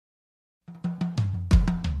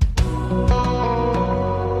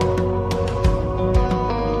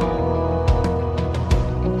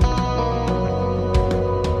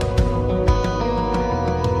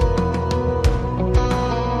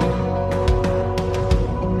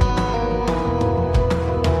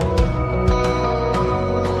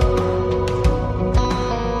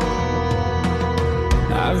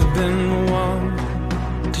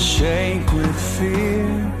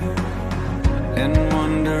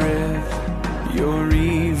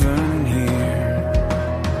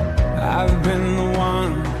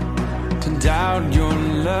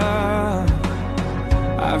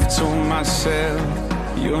told myself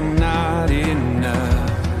you're not enough.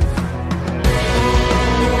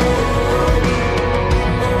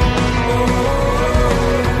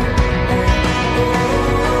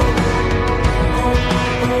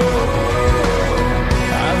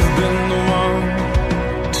 I've been the one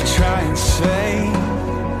to try and say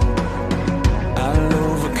I'll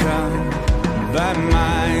overcome by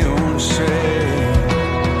my own strength.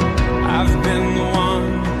 I've been the one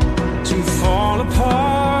to fall apart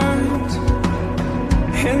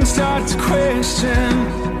and start to question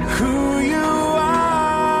who you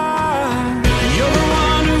are. You're the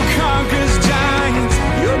one who conquers giants.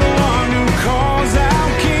 You're the one who calls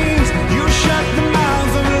out kings. You shut the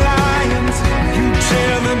mouths of lions. You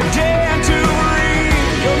tell the dead to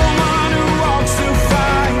breathe. You're the one who walks through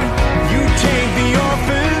fire. You take the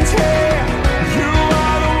orphan's hair. You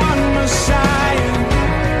are the one Messiah.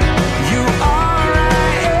 You are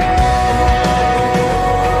I am.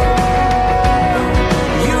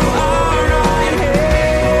 You are I am.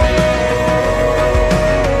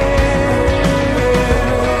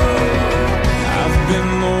 I've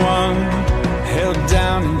been the one held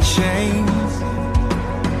down in chains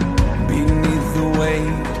beneath the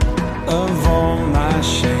weight of all my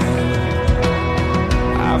shame.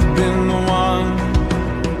 I've been